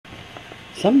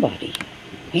somebody.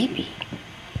 Maybe.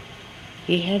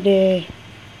 He had a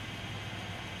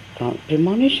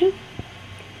premonition.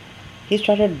 He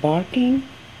started barking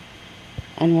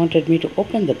and wanted me to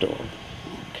open the door.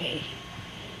 Okay.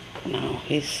 Now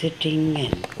he's sitting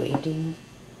and waiting,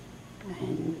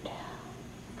 and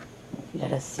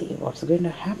let us see what's going to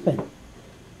happen.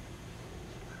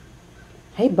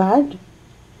 Hey, bud.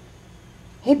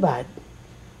 Hey, bud.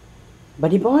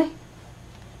 Buddy boy.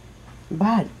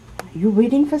 Bud, you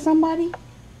waiting for somebody?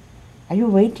 Are you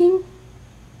waiting?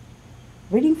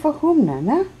 Waiting for whom,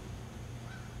 Nana?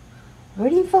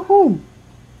 Waiting for whom?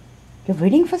 You're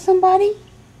waiting for somebody?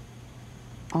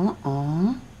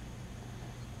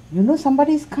 You know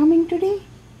somebody's coming today?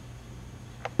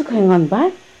 What's going on,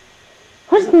 bud?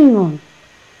 What's going on?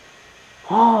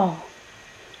 Oh,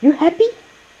 you happy?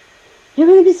 You're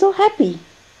going to be so happy,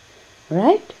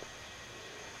 right?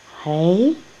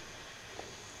 Hey,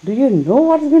 do you know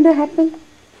what's going to happen?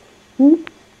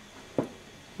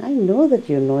 I know that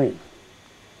you know it.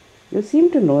 You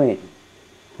seem to know it,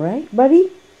 right,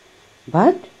 buddy?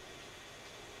 Bud?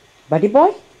 Buddy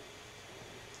boy?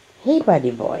 Hey,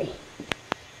 buddy boy.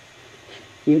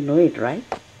 You know it, right?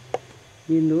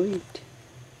 You know it.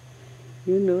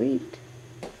 You know it.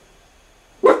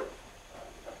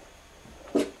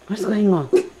 What's going on?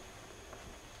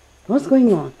 What's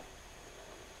going on?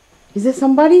 Is there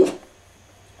somebody?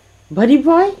 Buddy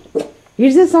boy?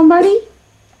 Is there somebody?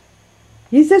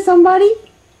 Is there somebody?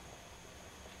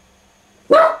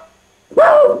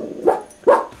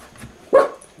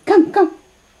 Come, come.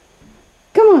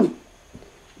 Come on.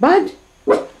 Bud.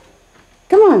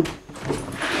 Come on.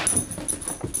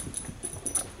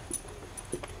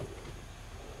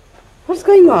 What's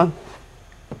going on?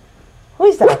 Who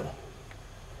is that?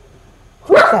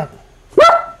 Who is that?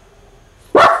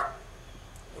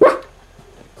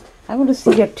 I want to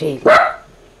see your tail.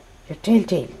 Your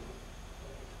tail.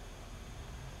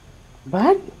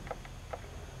 Bud?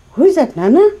 Who is that,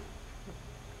 Nana?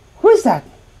 Who is that?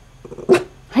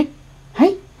 Hi.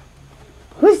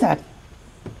 Who is that?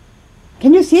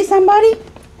 Can you see somebody?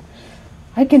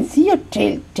 I can see your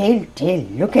tail.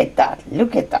 Look at that.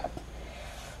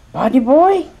 Buddy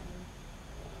boy?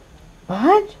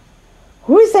 Bud?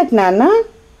 Who is that, Nana?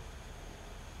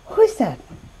 Who is that?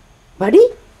 Buddy?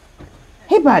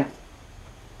 Hey, Bud.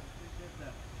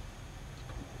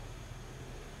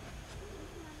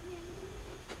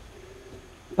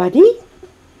 Buddy?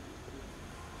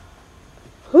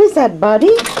 Who is that,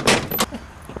 buddy?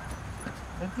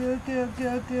 Okay.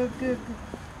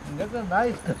 That's a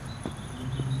nice.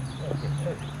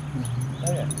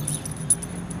 Okay.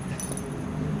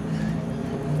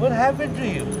 What happened to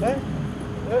you? Huh?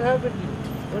 What happened to you?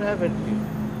 What happened to you?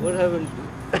 What happened to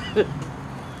you?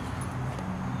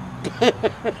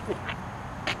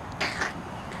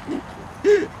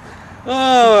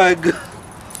 Oh my God.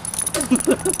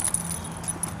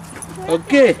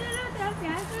 Okay.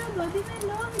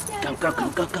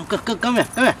 Come here.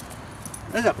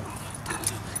 Let's go.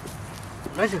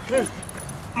 Let's go.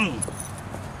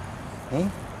 Hey,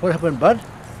 what happened, bud?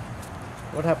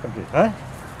 What happened to you, huh?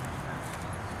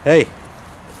 Hey,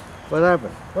 what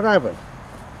happened? What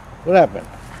happened?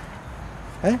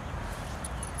 Huh?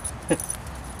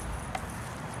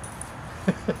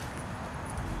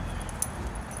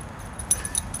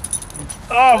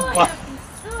 Oh, my.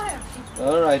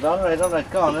 All right. Come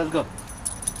on, let's go.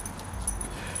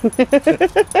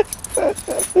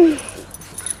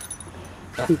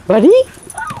 Buddy?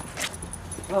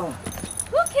 Oh.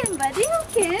 Who can, buddy? Who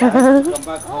can? Come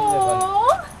back home,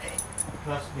 Oh.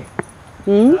 Trust me.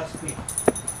 Hmm? Trust me.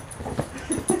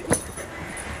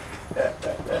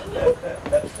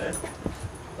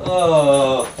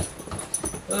 Oh.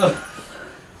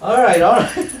 All right. What?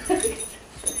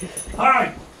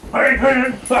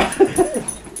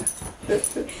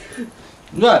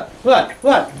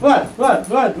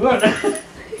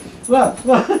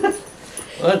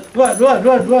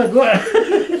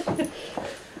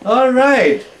 All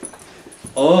right.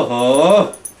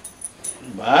 Oh.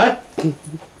 What?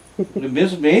 You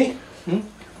miss me?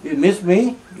 You miss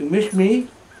me? You miss me?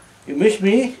 You miss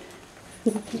me?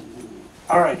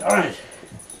 All right.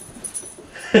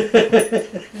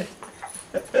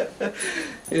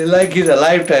 You like it a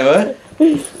lifetime, huh?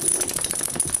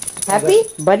 Happy?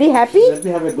 Buddy happy? Let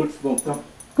me have a good smoke. Come.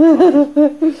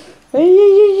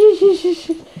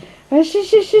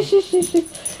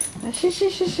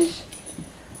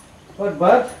 What,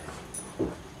 bud?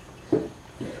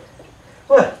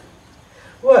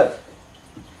 What?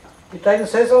 You trying to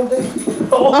say something?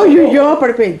 Oh, you're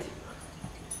perfect.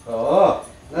 Oh,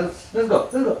 let's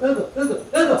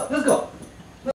go.